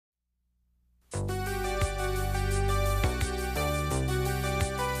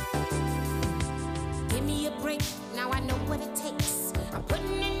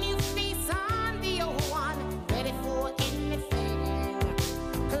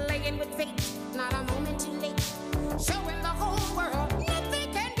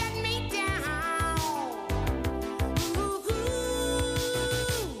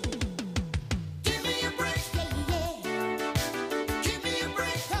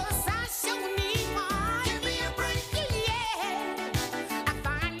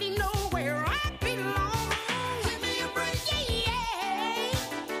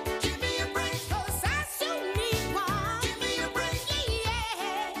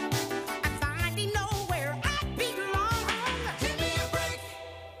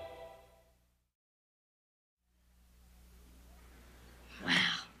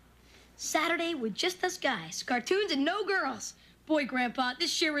Saturday with just us guys. Cartoons and no girls. Boy, Grandpa,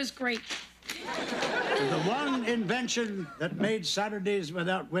 this year is great. The one invention that made Saturdays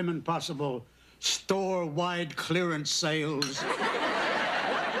without women possible, store-wide clearance sales.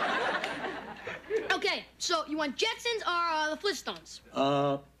 Okay, so you want Jetsons or the Flintstones?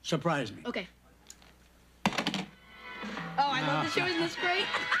 Surprise me. Okay. Oh, I love this show. Isn't this great?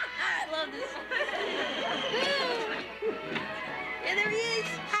 I love this. Yeah, there he is.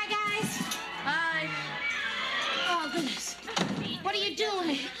 Hi, guys. Hi. Oh, goodness. What are you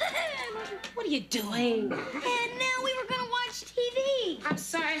doing? What are you doing? And now we were gonna watch TV. I'm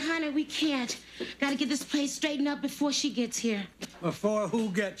sorry, honey, we can't. Gotta get this place straightened up before she gets here. Before who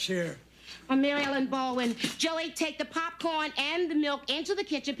gets here? Mary Ellen Baldwin. Joey, take the popcorn and the milk into the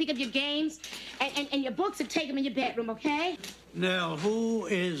kitchen, pick up your games and your books and take them in your bedroom, okay? Nell, who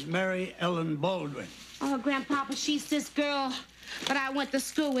is Mary Ellen Baldwin? Oh, Grandpapa, she's this girl that I went to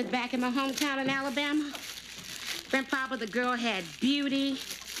school with back in my hometown in Alabama. Grandpapa, the girl had beauty,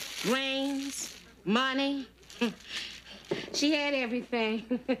 brains, money. She had everything.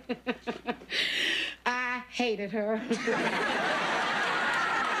 I hated her.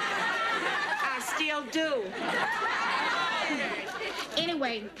 Still do.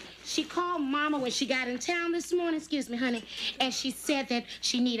 Anyway, she called Mama when she got in town this morning, excuse me, honey, and she said that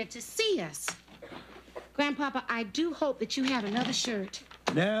she needed to see us. Grandpapa, I do hope that you have another shirt.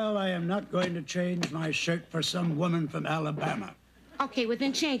 Nell, I am not going to change my shirt for some woman from Alabama. Okay, well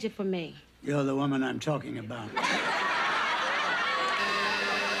then change it for me. You're the woman I'm talking about. Oh,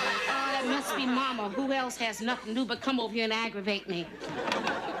 that must be Mama. Who else has nothing to do but come over here and aggravate me?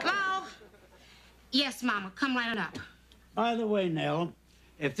 Hello? Yes, Mama, come right on up. By the way, Nell,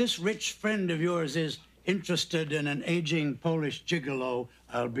 if this rich friend of yours is interested in an aging Polish gigolo,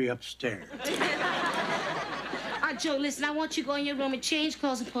 I'll be upstairs. Joe, listen, I want you to go in your room and change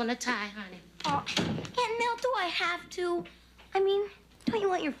clothes and put on a tie, honey. Oh, Aunt Nell, do I have to? I mean, don't you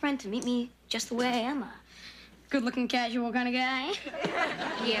want your friend to meet me just the way I am? A good-looking, casual kind of guy?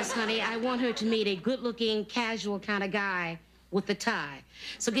 Yes, honey, I want her to meet a good-looking, casual kind of guy with a tie.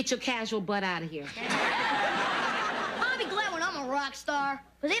 So get your casual butt out of here. I'll be glad when I'm a rock star,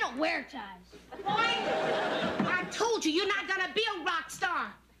 because they don't wear ties. Boy, I told you, you're not gonna be a rock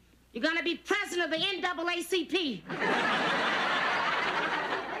star. You're gonna be president of the NAACP.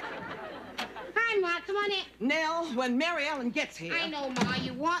 Hi, Ma, come on in. Nell, when Mary Ellen gets here... I know, Ma,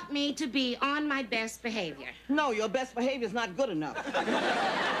 you want me to be on my best behavior. No, your best behavior's not good enough.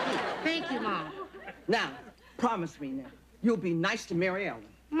 Thank you, Mom. Now, promise me now, you'll be nice to Mary Ellen.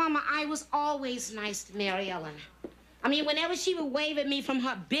 Mama, I was always nice to Mary Ellen. I mean, whenever she would wave at me from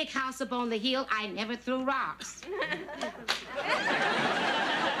her big house up on the hill, I never threw rocks.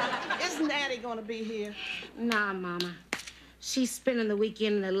 Isn't Addie gonna be here? Nah, Mama. She's spending the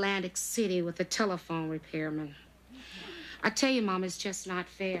weekend in Atlantic City with a telephone repairman. I tell you, Mama, it's just not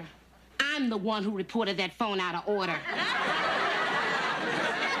fair. I'm the one who reported that phone out of order. Well,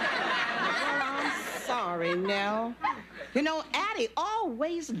 I'm sorry, Nell. You know, Addie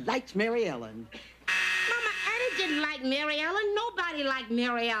always liked Mary Ellen. Mama, Addie didn't like Mary Ellen. Nobody liked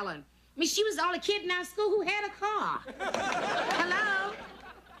Mary Ellen. I mean, she was the only kid in our school who had a car. Hello?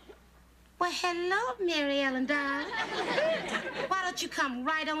 Well, hello, Mary Ellen, darling. Why don't you come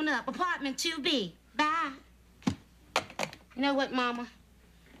right on up? Apartment 2B. Bye. You know what, Mama?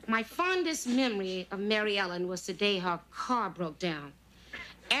 My fondest memory of Mary Ellen was the day her car broke down.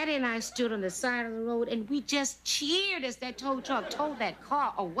 Addie and I stood on the side of the road, and we just cheered as that tow truck towed that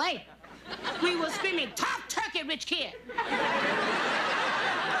car away. We were screaming, "Top turkey, rich kid!"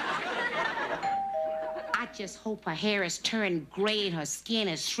 I just hope her hair is turned gray and her skin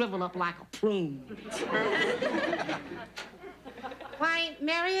is shriveled up like a prune. Why,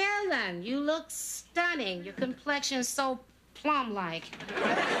 Mary Ellen, you look stunning. Your complexion's so plum-like. Oh,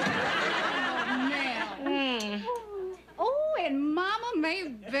 Nell. Oh, and Mama may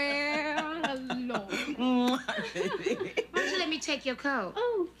bear alone. Why don't you let me take your coat?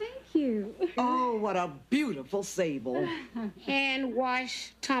 Oh, thank you. Oh, what a beautiful sable. Hand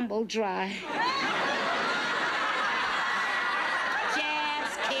wash, tumble dry.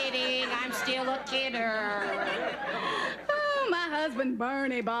 Just kidding. I'm still a kidder. Oh, my husband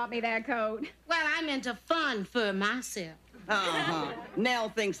Bernie bought me that coat. Well, I'm into fun for myself. Uh-huh. Nell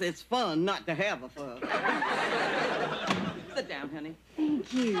thinks it's fun not to have a fur. Sit down, honey.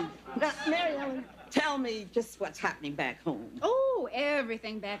 Thank you. Now, Mary Ellen, tell me just what's happening back home. Oh,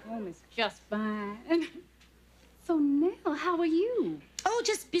 everything back home is just fine. So, Nell, how are you? Oh,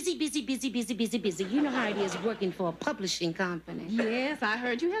 just busy, busy, busy, busy, busy, busy. You know how it is working for a publishing company. Yes, I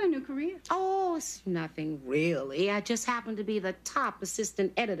heard you had a new career. Oh, it's nothing really. I just happen to be the top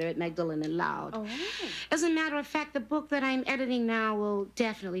assistant editor at Magdalene and Loud. Oh. As a matter of fact, the book that I'm editing now will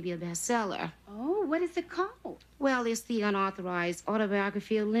definitely be a bestseller. Oh, what is it called? Well, it's the unauthorized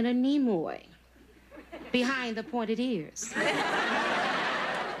autobiography of Leonard Nimoy. Behind the pointed ears.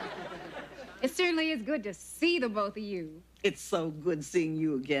 It certainly is good to see the both of you. It's so good seeing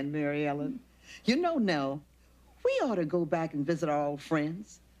you again, Mary Ellen. You know, Nell, we ought to go back and visit our old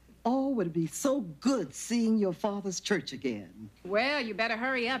friends. Oh, would it be so good seeing your father's church again? Well, you better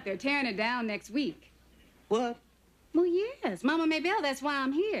hurry up. They're tearing it down next week. What? Well, yes, Mama Maybelle, that's why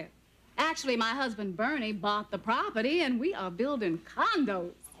I'm here. Actually, my husband Bernie bought the property, and we are building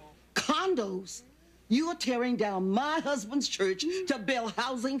condos. Condos? You're tearing down my husband's church to build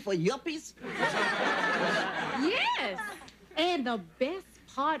housing for yuppies? Yes. And the best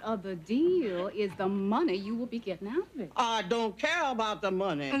part of the deal is the money you will be getting out of it. I don't care about the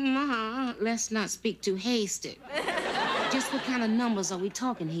money. Ma, let's not speak too hasty. Just what kind of numbers are we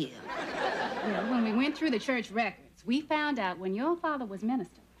talking here? Well, when we went through the church records, we found out when your father was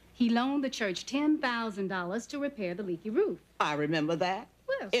minister, he loaned the church $10,000 to repair the leaky roof. I remember that.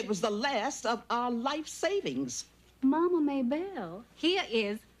 Well, It was the last of our life savings. Mama Maybelle, here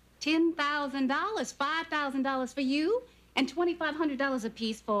is $10,000, $5,000 for you, and $2,500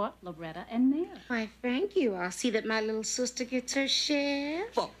 apiece for Loretta and Nell. Why, thank you. I'll see that my little sister gets her share.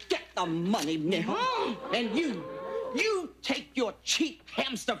 Forget the money, Nell. And you take your cheap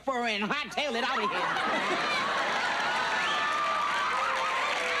hamster fur and hightail it out of here.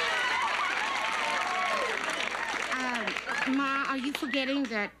 Ma, are you forgetting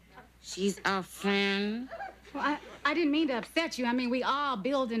that she's our friend? Well, I didn't mean to upset you. I mean, we are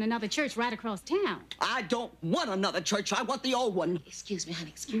building another church right across town. I don't want another church. I want the old one. Excuse me, honey.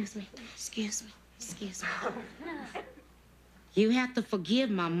 Excuse me. Excuse me. Excuse me. You have to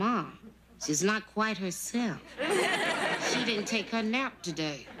forgive my mom. She's not quite herself. She didn't take her nap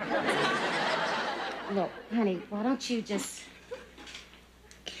today. Look, honey, why don't you just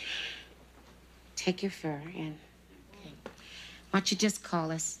take your fur and... Why don't you just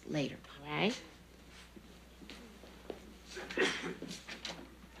call us later, all right?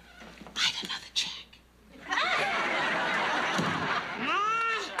 Write another check.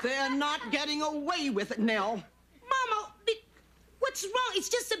 They're not getting away with it, Nell. Mama, what's wrong? It's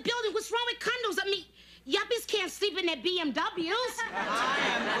just a building. What's wrong with condos? I mean, yuppies can't sleep in their BMWs. I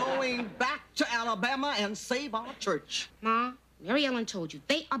am going back to Alabama and save our church. Ma, Mary Ellen told you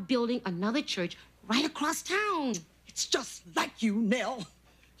they are building another church right across town. It's just like you, Nell.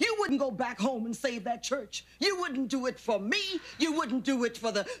 You wouldn't go back home and save that church. You wouldn't do it for me. You wouldn't do it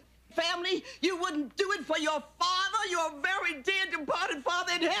for the family. You wouldn't do it for your father, your very dear departed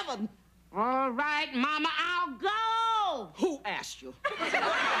father in heaven. All right, Mama, I'll go. Who asked you?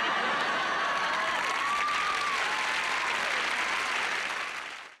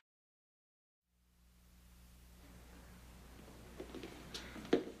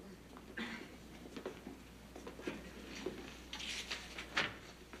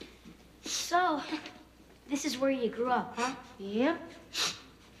 So, this is where you grew up, huh? Yep.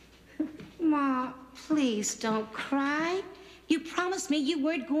 Ma, please don't cry. You promised me you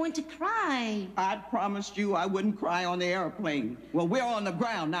weren't going to cry. I promised you I wouldn't cry on the airplane. Well, we're on the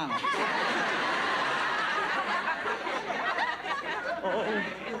ground now. Oh,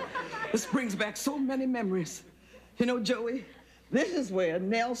 this brings back so many memories. You know, Joey, this is where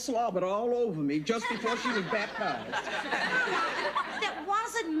Nell slobbered all over me just before she was baptized. That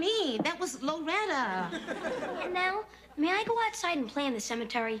wasn't me. That was Loretta. And now, may I go outside and play in the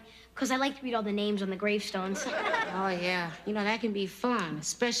cemetery? Because I like to read all the names on the gravestones. Oh, yeah. You know, that can be fun,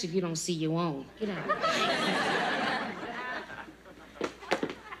 especially if you don't see your own. Get out.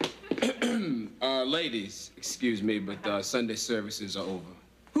 Ladies, excuse me, but Sunday services are over.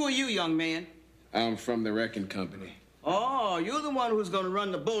 Who are you, young man? I'm from the wrecking company. Oh, you're the one who's going to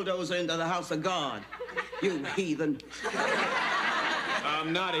run the bulldozer into the house of God. You heathen.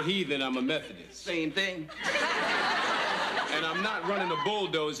 I'm not a heathen, I'm a Methodist. Same thing. And I'm not running a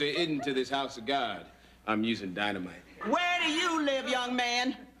bulldozer into this house of God. I'm using dynamite. Where do you live, young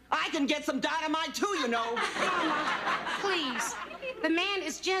man? I can get some dynamite too, you know. Mama, please. The man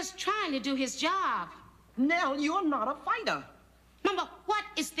is just trying to do his job. Nell, you're not a fighter. Mama, what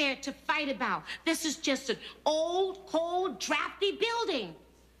is there to fight about? This is just an old, cold, drafty building.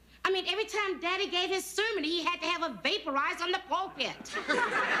 I mean, every time Daddy gave his sermon, he had to have a vaporizer on the pulpit.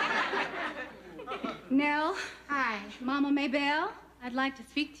 Nell. Hi. Mama Maybelle, I'd like to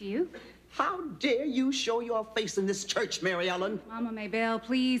speak to you. How dare you show your face in this church, Mary Ellen? Mama Maybelle,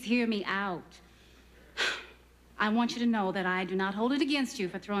 please hear me out. I want you to know that I do not hold it against you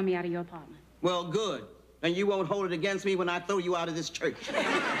for throwing me out of your apartment. Well, good. And you won't hold it against me when I throw you out of this church.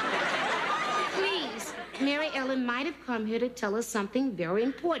 Please, Mary Ellen might have come here to tell us something very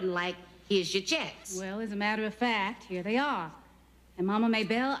important, like, here's your checks. Well, as a matter of fact, here they are. And Mama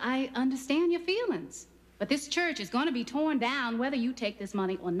Maybelle, I understand your feelings. But this church is going to be torn down whether you take this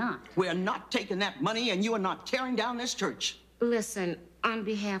money or not. We're not taking that money, and you are not tearing down this church. Listen, on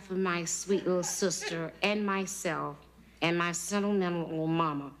behalf of my sweet little sister and myself and my sentimental little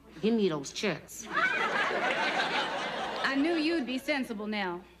mama, give me those checks. I knew you'd be sensible,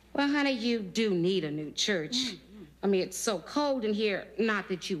 Nell. Well, honey, you do need a new church. I mean, it's so cold in here, not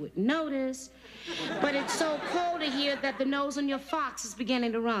that you would notice, but it's so cold in here that the nose on your fox is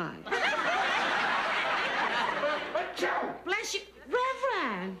beginning to run. Bless you,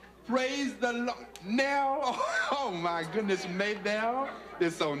 Reverend. Praise the Lord. Nell, oh my goodness, Maybelle.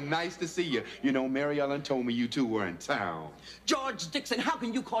 It's so nice to see you. You know, Mary Ellen told me you two were in town. George Dixon, how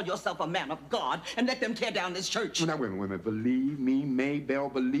can you call yourself a man of God and let them tear down this church? Now, wait a minute. Believe me, Maybelle,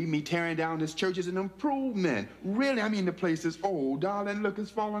 believe me, tearing down this church is an improvement. Really, I mean, the place is old, darling. Look, it's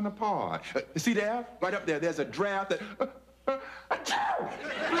falling apart. See there? Right up there, there's a draft that...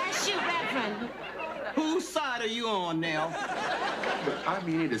 Bless you, Reverend. Whose side are you on, Nell? But, I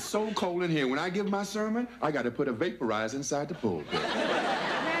mean, it is so cold in here. When I give my sermon, I got to put a vaporizer inside the pulpit.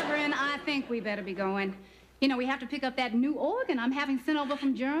 Reverend, I think we better be going. You know, we have to pick up that new organ I'm having sent over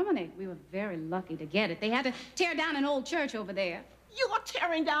from Germany. We were very lucky to get it. They had to tear down an old church over there. You are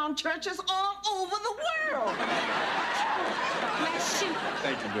tearing down churches all over the world. Bless you.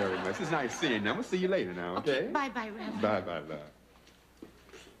 Thank you very much. It's nice seeing you. I'm going to see you later now, okay? Bye-bye, Reverend. Bye.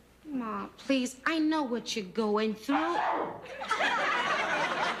 Ma, please, I know what you're going through.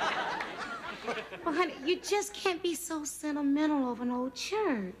 Well, honey, you just can't be so sentimental over an old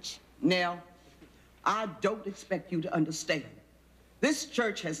church. Nell, I don't expect you to understand. This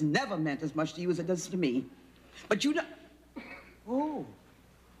church has never meant as much to you as it does to me. But you know... Oh,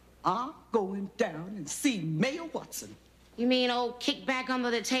 I'm going down and see Mayor Watson. You mean old kickback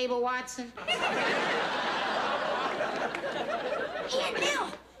under the table, Watson? Hey,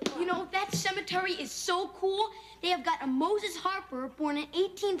 Nell, you know, that cemetery is so cool. They have got a Moses Harper born in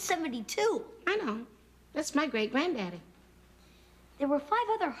 1872. I know. That's my great-granddaddy. There were 5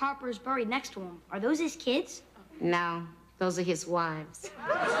 other Harpers buried next to him. Are those his kids? No, those are his wives.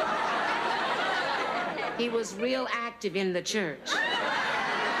 He was real active in the church.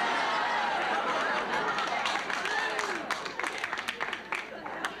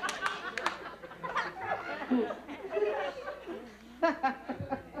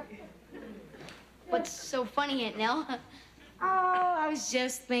 What's so funny, Aunt Nell? Oh, I was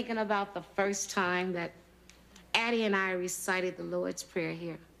just thinking about the first time that Addie and I recited the Lord's Prayer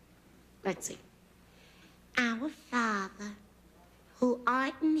here. Let's see. Our Father, who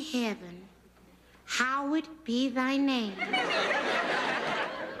art in heaven, hallowed be thy name.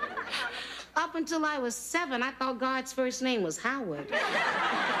 Up until I was 7, I thought God's first name was Howard.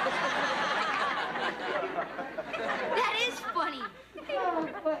 That is funny. Oh,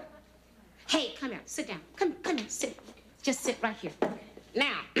 but... Hey, come here, sit down. Come here, sit. Just sit right here.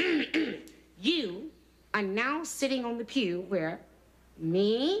 Now, you are now sitting on the pew where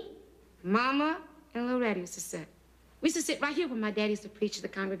me, Mama, and Loretta used to sit. We used to sit right here when my daddy used to preach to the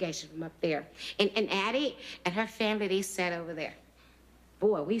congregation from up there. And Addie and her family, they sat over there.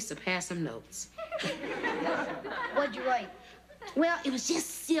 Boy, we used to pass some notes. What'd you write? Well, it was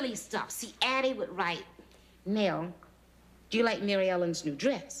just silly stuff. See, Addie would write, Nell, do you like Mary Ellen's new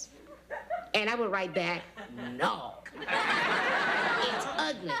dress? And I would write back, no. It's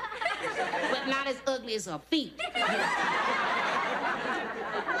ugly, but not as ugly as her feet. You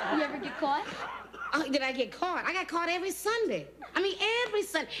ever get caught? Oh, did I get caught? I got caught every Sunday. I mean, every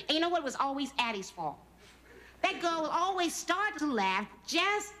Sunday. And you know what? It was always Addie's fault. That girl would always start to laugh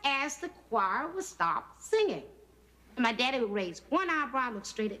just as the choir would stop singing. And my daddy would raise one eyebrow and look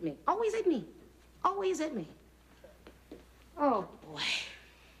straight at me. Always at me. Always at me. Oh, boy.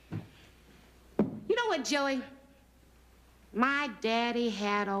 You know what, Joey? My daddy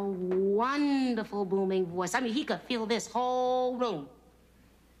had a wonderful booming voice. I mean, he could fill this whole room.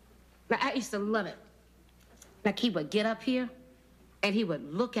 Now, I used to love it. Like, he would get up here, and he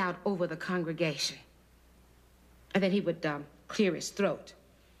would look out over the congregation. And then he would clear his throat.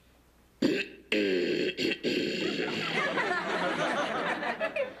 Then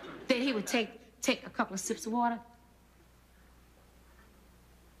he would take a couple of sips of water.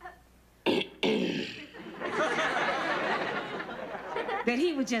 that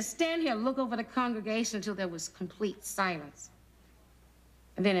he would just stand here and look over the congregation until there was complete silence.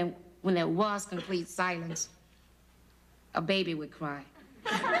 And then when there was complete silence, a baby would cry.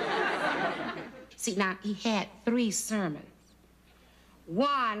 See, now, he had 3 sermons.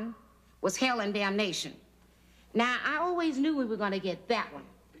 One was Hell and Damnation. Now, I always knew we were going to get that one.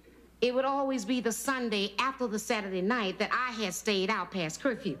 It would always be the Sunday after the Saturday night that I had stayed out past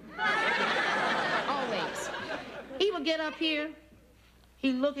curfew. Always. He would get up here,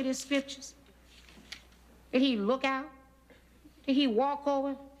 he'd look at his scriptures, and he'd look out, and he'd walk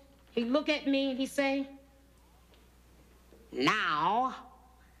over, he'd look at me, and he'd say, "Now,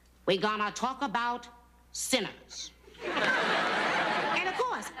 we're gonna talk about sinners." And of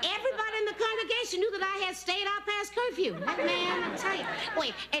course, everybody in the congregation knew that I had stayed out past curfew. That man, I tell you.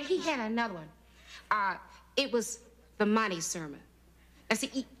 Wait, and he had another one. It was the money sermon. Now,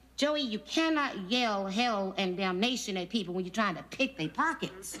 see, Joey, you cannot yell hell and damnation at people when you're trying to pick their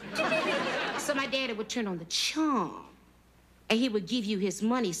pockets. So my daddy would turn on the charm, and he would give you his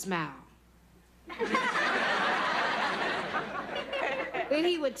money smile. Then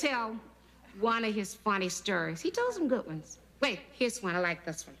he would tell one of his funny stories. He told some good ones. Wait, here's one. I like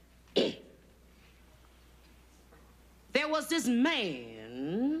this one. There was this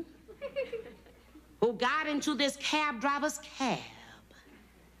man who got into this cab driver's cab.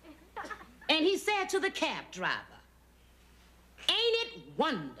 And he said to the cab driver, "Ain't it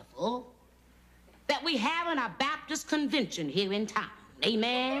wonderful that we having a Baptist convention here in town?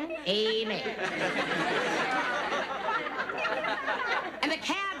 Amen? Amen." And the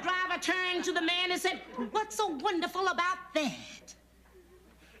cab driver turned to the man and said, "What's so wonderful about that?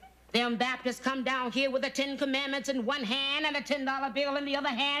 Them Baptists come down here with the 10 Commandments in one hand and a $10 bill in the other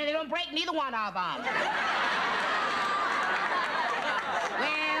hand, and they don't break neither one of them."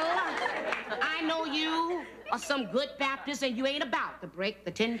 Well, I know you are some good Baptists and you ain't about to break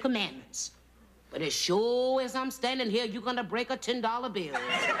the 10 Commandments. But as sure as I'm standing here, you're gonna break a $10 bill.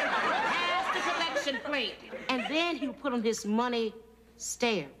 Pass the collection plate. And then he'll put on his money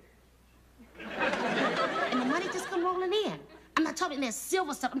stare. And the money just come rolling in. I'm not talking that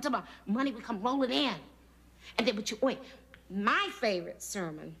silver stuff. I'm talking about money would come rolling in. And then, wait, my favorite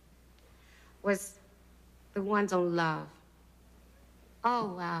sermon was the ones on love.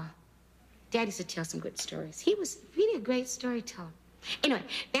 Oh, wow. Daddy used to tell some good stories. He was really a great storyteller. Anyway,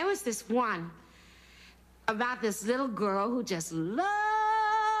 there was this one about this little girl who just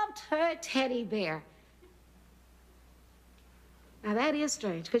loved her teddy bear. Now, that is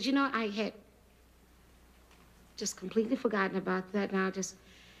strange, because, you know, I had just completely forgotten about that. Now, it's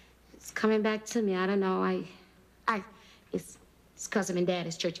coming back to me. I don't know. It's because I'm in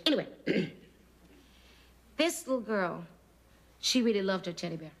Daddy's church. Anyway, this little girl, she really loved her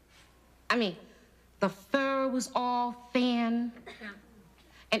teddy bear. I mean, the fur was all thin,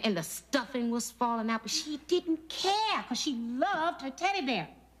 and the stuffing was falling out, but she didn't care, because she loved her teddy bear.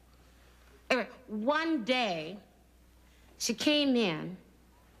 Anyway, one day, she came in,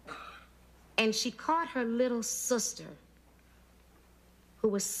 and she caught her little sister, who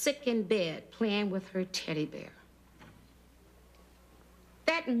was sick in bed, playing with her teddy bear.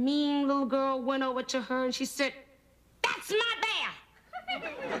 That mean little girl went over to her, and she said, "That's my bear!"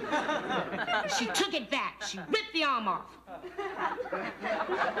 She took it back. She ripped the arm off.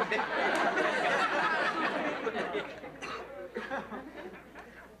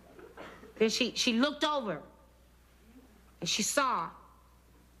 Then she looked over, and she saw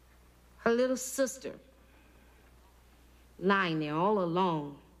her little sister lying there all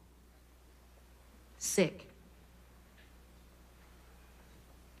alone, sick.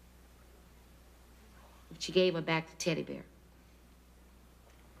 She gave her back the teddy bear.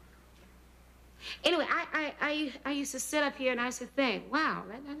 Anyway, I used to sit up here and I used to think, wow,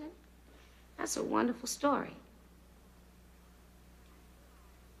 that's a wonderful story.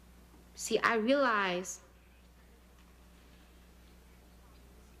 See, I realized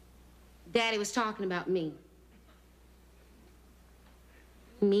Daddy was talking about me.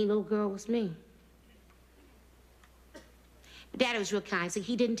 Mean little girl was me. But Daddy was real kind. See,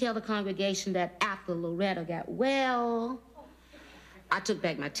 he didn't tell the congregation that after Loretta got well, I took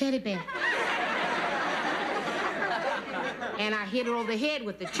back my teddy bear. And I hit her over the head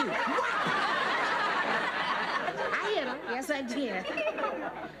with it, too. I hit her. Yes, I did.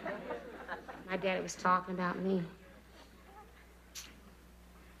 My daddy was talking about me.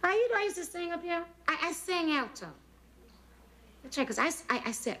 You know, I used to sing up here. I sang alto. That's right, because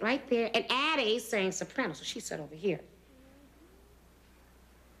I sat right there, and Addie sang soprano, so she sat over here.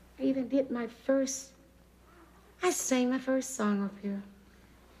 I even did I sang my first song up here.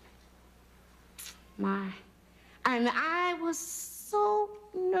 And I was so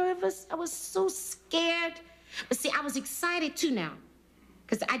nervous. I was so scared. But see, I was excited too now,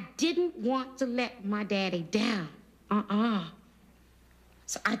 because I didn't want to let my daddy down.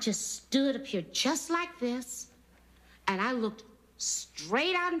 So I just stood up here just like this, and I looked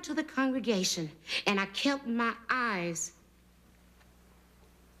straight out into the congregation, and I kept my eyes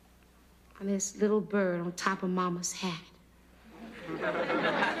on this little bird on top of Mama's hat.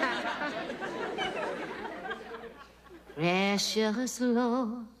 Precious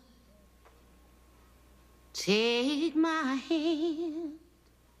Lord, take my hand,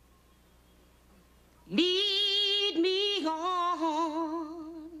 lead me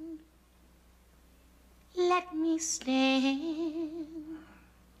on, let me stand.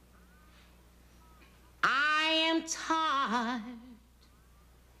 I am tired,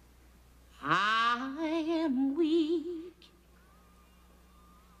 I am weak,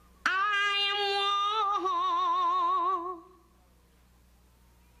 I am worn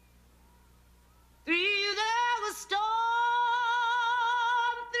through the storm,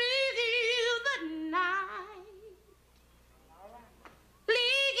 through the night.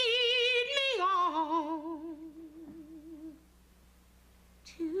 Lead me on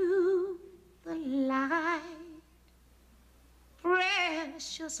to the light.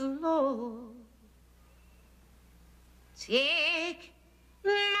 Precious Lord, take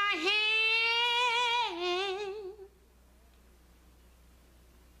my hand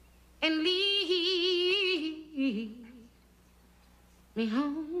and lead me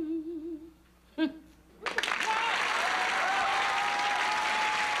home.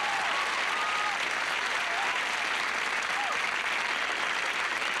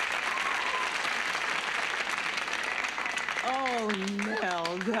 Oh,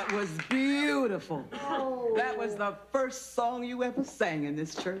 Nell, that was beautiful. Oh. That was the first song you ever sang in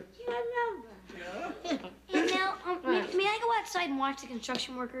this church. I remember. Hey, Nell, may I go outside and watch the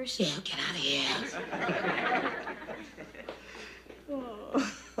construction workers? Yeah, get out of here.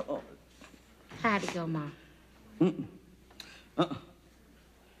 How'd it go, Mom?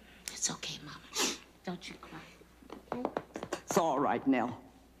 It's okay, Mama. Don't you cry. It's all right, Nell.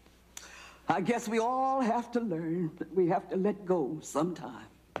 I guess we all have to learn that we have to let go sometime.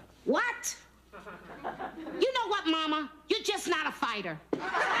 What? You know what, Mama? You're just not a fighter.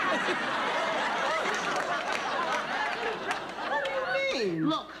 What do you mean?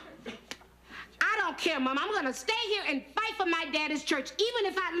 Look, I don't care, Mama. I'm gonna stay here and fight for my daddy's church, even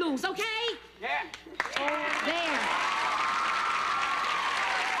if I lose, okay? Yeah. There.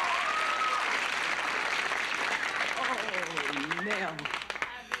 Oh, Nell.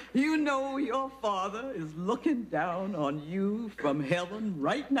 You know your father is looking down on you from heaven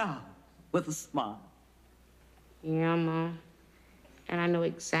right now with a smile. Yeah, Mom. And I know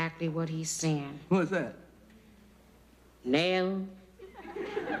exactly what he's saying. What's that? Nell,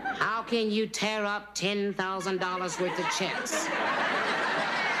 how can you tear up $10,000 worth of checks?